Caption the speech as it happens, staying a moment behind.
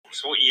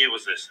So what year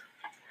was this?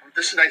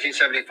 This is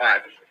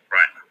 1975. Right.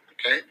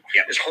 Okay?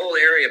 Yeah. This whole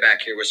area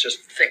back here was just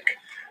thick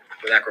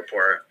with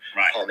Acropora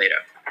palmata.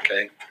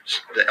 Okay?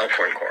 The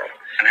elkhorn coral.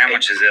 And how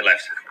much is there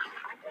left?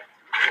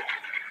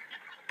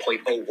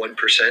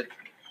 0.01%.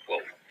 Whoa.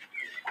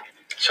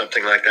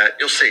 Something like that.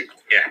 You'll see.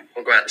 Yeah.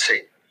 We'll go out and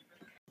see.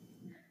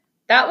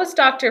 That was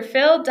Dr.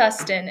 Phil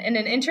Dustin in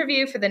an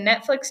interview for the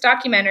Netflix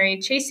documentary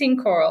Chasing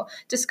Coral,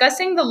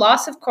 discussing the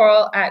loss of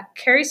coral at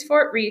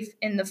Carysfort Reef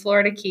in the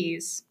Florida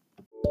Keys.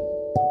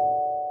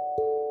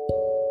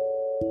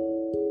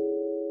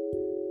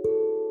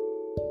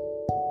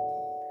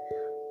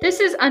 This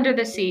is Under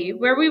the Sea,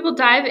 where we will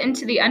dive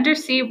into the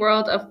undersea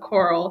world of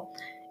coral.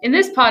 In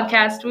this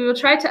podcast, we will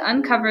try to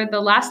uncover the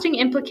lasting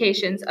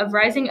implications of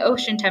rising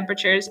ocean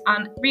temperatures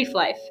on reef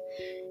life.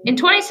 In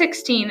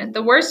 2016,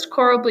 the worst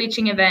coral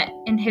bleaching event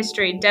in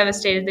history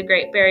devastated the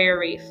Great Barrier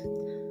Reef.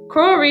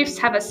 Coral reefs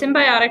have a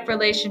symbiotic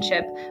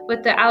relationship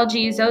with the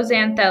algae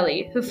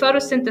zooxanthellae, who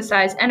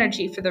photosynthesize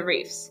energy for the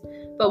reefs.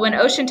 But when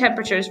ocean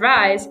temperatures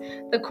rise,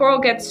 the coral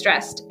gets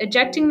stressed,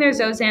 ejecting their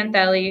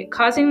zooxanthellae,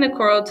 causing the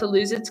coral to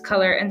lose its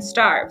color and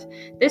starve.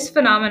 This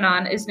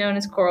phenomenon is known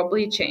as coral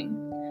bleaching.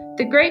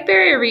 The Great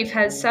Barrier Reef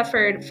has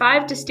suffered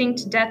 5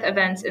 distinct death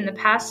events in the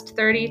past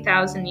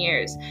 30,000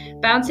 years,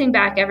 bouncing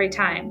back every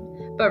time.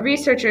 But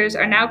researchers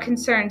are now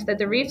concerned that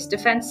the reef's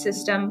defense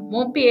system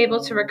won't be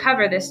able to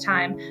recover this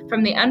time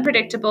from the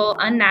unpredictable,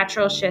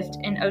 unnatural shift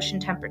in ocean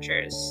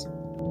temperatures.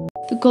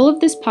 The goal of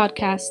this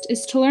podcast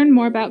is to learn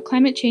more about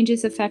climate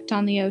change's effect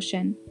on the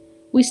ocean.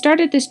 We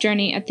started this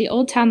journey at the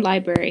Old Town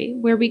Library,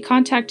 where we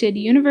contacted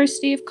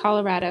University of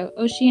Colorado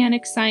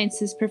Oceanic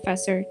Sciences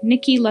professor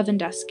Nikki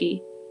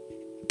Lewandowski.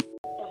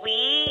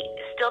 We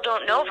still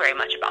don't know very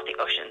much about the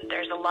ocean.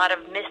 There's a lot of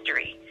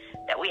mystery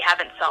that we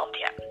haven't solved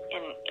yet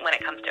when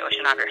it comes to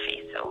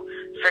oceanography. So,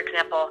 for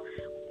example,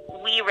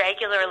 we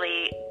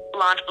regularly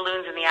launch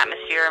balloons in the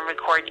atmosphere and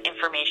record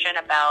information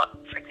about,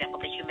 for example,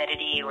 the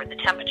humidity or the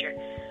temperature,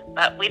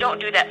 but we don't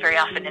do that very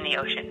often in the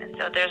ocean. And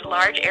so there's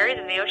large areas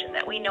of the ocean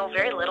that we know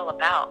very little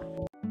about.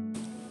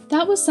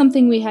 That was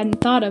something we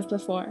hadn't thought of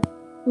before.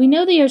 We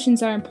know the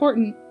oceans are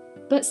important,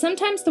 but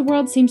sometimes the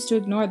world seems to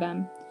ignore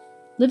them.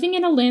 Living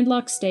in a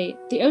landlocked state,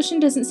 the ocean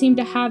doesn't seem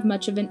to have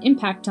much of an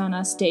impact on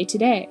us day to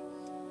day.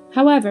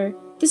 However,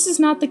 this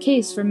is not the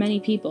case for many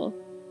people.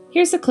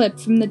 Here's a clip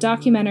from the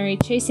documentary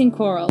Chasing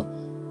Coral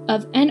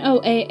of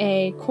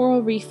NOAA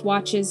Coral Reef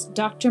Watch's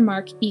Dr.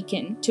 Mark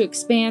Eakin to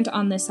expand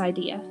on this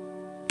idea.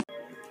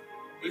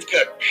 We've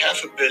got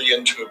 500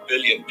 million to 1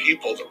 billion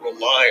people that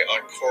rely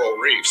on coral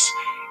reefs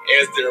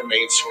as their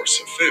main source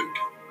of food.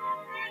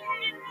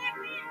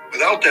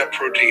 Without that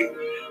protein,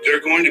 they're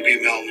going to be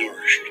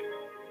malnourished.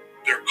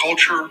 Their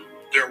culture,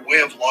 their way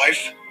of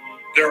life,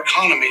 their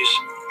economies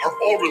are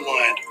all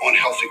reliant on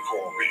healthy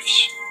coral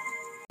reefs.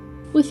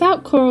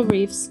 Without coral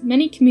reefs,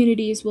 many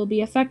communities will be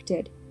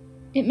affected.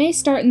 It may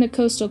start in the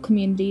coastal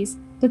communities,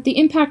 but the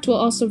impact will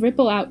also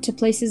ripple out to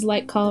places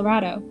like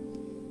Colorado.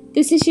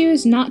 This issue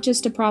is not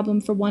just a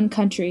problem for one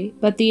country,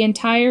 but the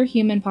entire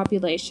human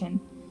population.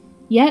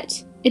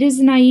 Yet, it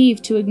is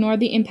naive to ignore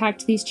the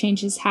impact these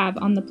changes have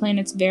on the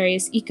planet's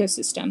various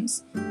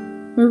ecosystems.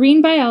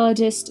 Marine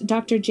biologist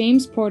Dr.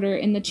 James Porter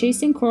in the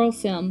Chasing Coral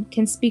film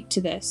can speak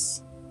to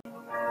this.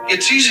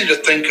 It's easy to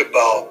think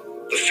about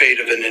the fate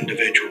of an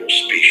individual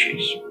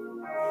species.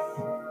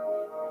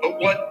 But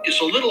what is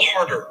a little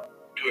harder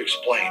to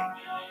explain,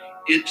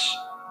 it's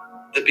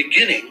the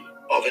beginning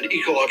of an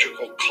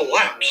ecological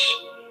collapse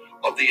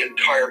of the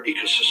entire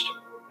ecosystem.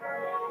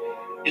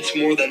 It's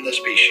more than the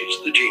species,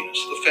 the genus,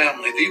 the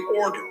family, the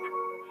order.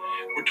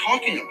 We're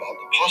talking about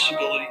the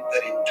possibility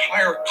that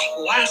entire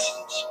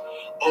classes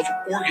of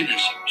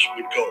organisms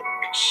would go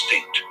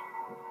extinct.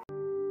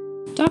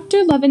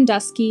 Dr.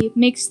 Lewandowski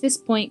makes this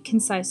point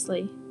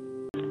concisely.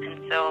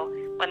 And so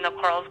when the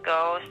corals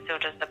go, so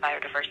does the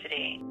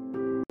biodiversity.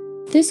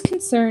 This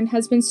concern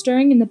has been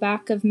stirring in the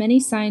back of many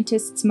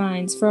scientists'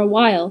 minds for a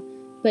while,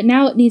 but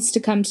now it needs to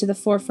come to the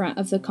forefront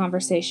of the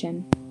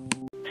conversation.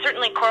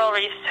 Certainly coral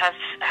reefs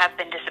have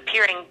been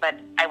disappearing, but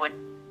I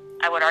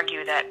would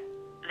argue that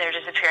they're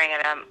disappearing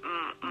at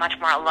a much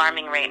more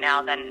alarming rate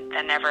now than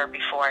ever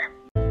before.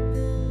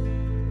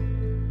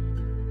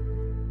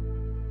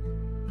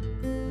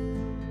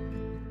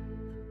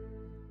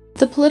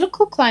 The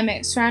political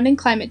climate surrounding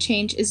climate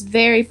change is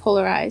very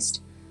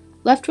polarized.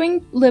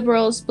 Left-wing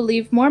liberals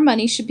believe more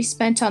money should be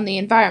spent on the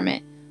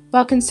environment,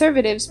 while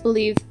conservatives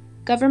believe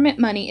government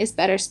money is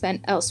better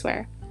spent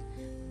elsewhere.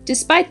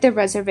 Despite their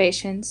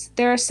reservations,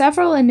 there are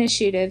several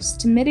initiatives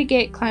to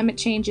mitigate climate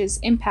change's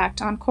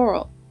impact on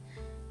coral.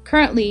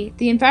 Currently,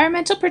 the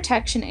Environmental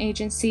Protection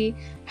Agency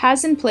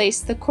has in place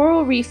the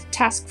Coral Reef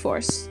Task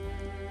Force.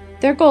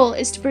 Their goal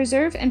is to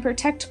preserve and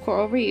protect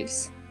coral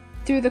reefs.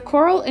 Through the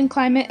Coral and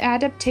Climate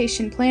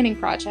Adaptation Planning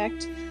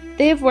Project,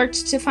 they have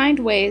worked to find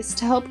ways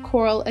to help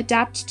coral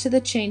adapt to the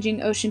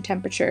changing ocean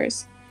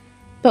temperatures.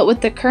 But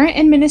with the current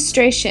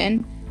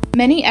administration,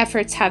 many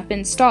efforts have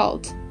been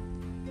stalled.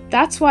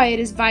 That's why it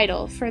is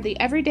vital for the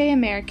everyday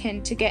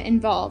American to get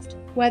involved,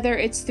 whether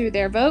it's through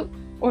their vote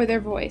or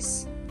their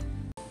voice.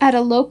 At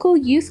a local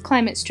youth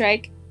climate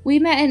strike, we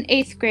met an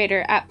 8th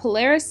grader at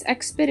Polaris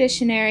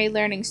Expeditionary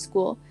Learning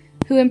School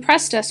who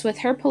impressed us with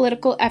her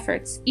political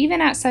efforts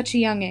even at such a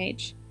young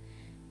age.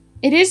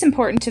 It is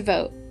important to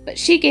vote, but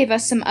she gave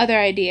us some other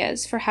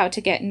ideas for how to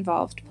get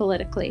involved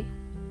politically.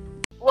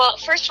 Well,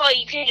 first of all,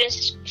 you can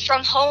just,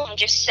 from home,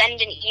 just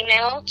send an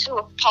email to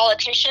a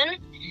politician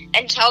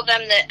and tell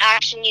them that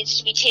action needs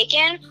to be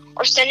taken,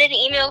 or send an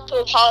email to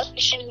a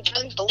politician who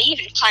doesn't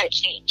believe in climate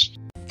change.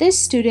 This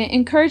student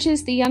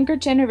encourages the younger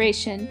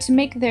generation to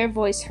make their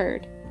voice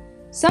heard.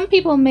 Some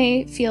people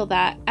may feel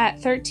that, at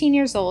 13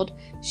 years old,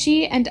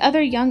 she and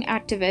other young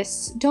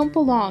activists don't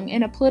belong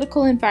in a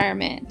political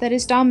environment that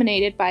is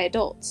dominated by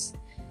adults.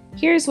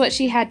 Here's what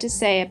she had to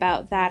say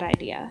about that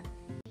idea.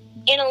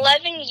 In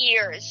 11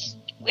 years,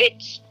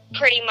 it's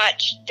pretty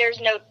much, there's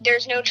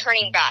no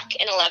turning back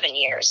in 11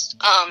 years.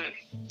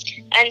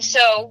 And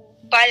so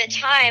by the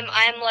time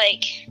I'm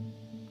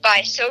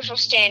by social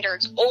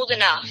standards, old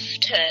enough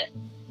to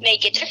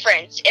make a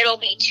difference, it'll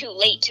be too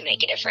late to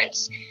make a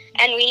difference.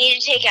 And we need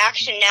to take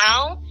action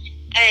now,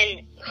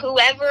 and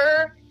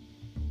whoever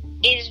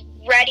is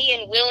ready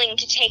and willing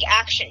to take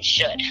action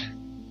should,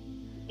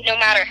 no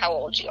matter how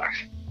old you are.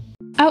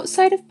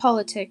 Outside of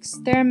politics,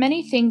 there are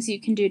many things you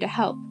can do to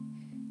help.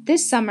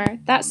 This summer,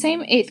 that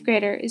same 8th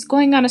grader is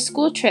going on a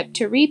school trip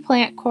to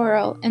replant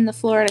coral in the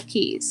Florida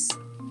Keys.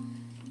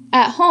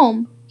 At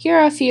home, here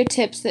are a few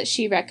tips that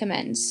she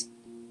recommends.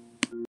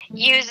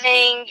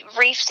 Using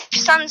reef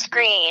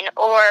sunscreen,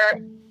 or,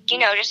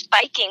 just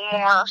biking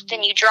more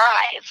than you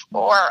drive,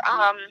 or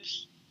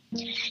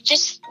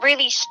just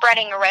really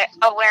spreading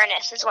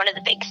awareness is one of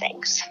the big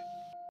things.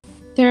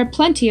 There are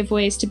plenty of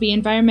ways to be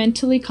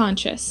environmentally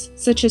conscious,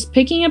 such as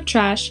picking up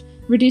trash,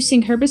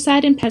 reducing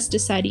herbicide and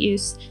pesticide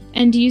use,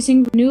 and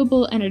using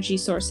renewable energy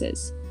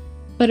sources.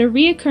 But a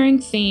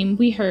reoccurring theme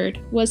we heard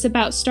was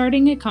about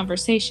starting a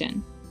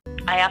conversation.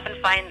 I often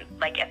find,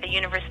 at the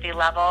university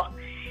level,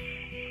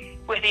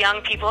 with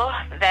young people,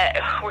 that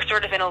we're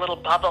sort of in a little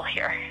bubble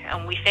here,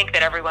 and we think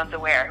that everyone's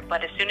aware,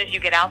 but as soon as you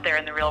get out there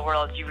in the real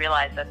world, you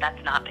realize that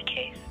that's not the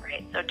case,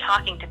 right? So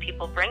talking to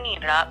people,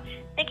 bringing it up,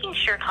 making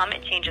sure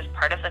climate change is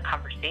part of the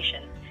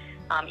conversation,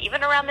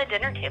 even around the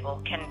dinner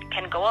table,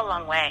 can go a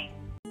long way.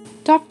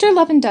 Dr.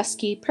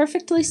 Lewandowski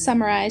perfectly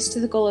summarized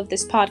the goal of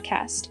this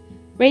podcast,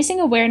 raising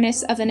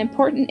awareness of an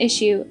important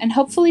issue and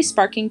hopefully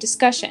sparking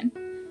discussion.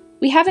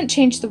 We haven't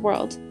changed the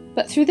world,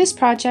 but through this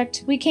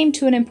project, we came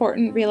to an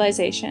important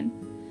realization.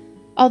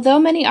 Although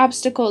many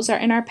obstacles are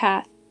in our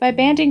path, by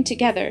banding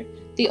together,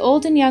 the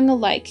old and young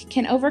alike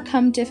can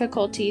overcome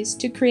difficulties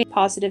to create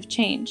positive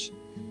change.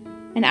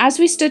 And as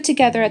we stood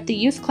together at the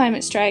Youth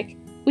Climate Strike,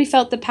 we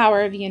felt the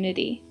power of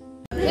unity.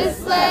 This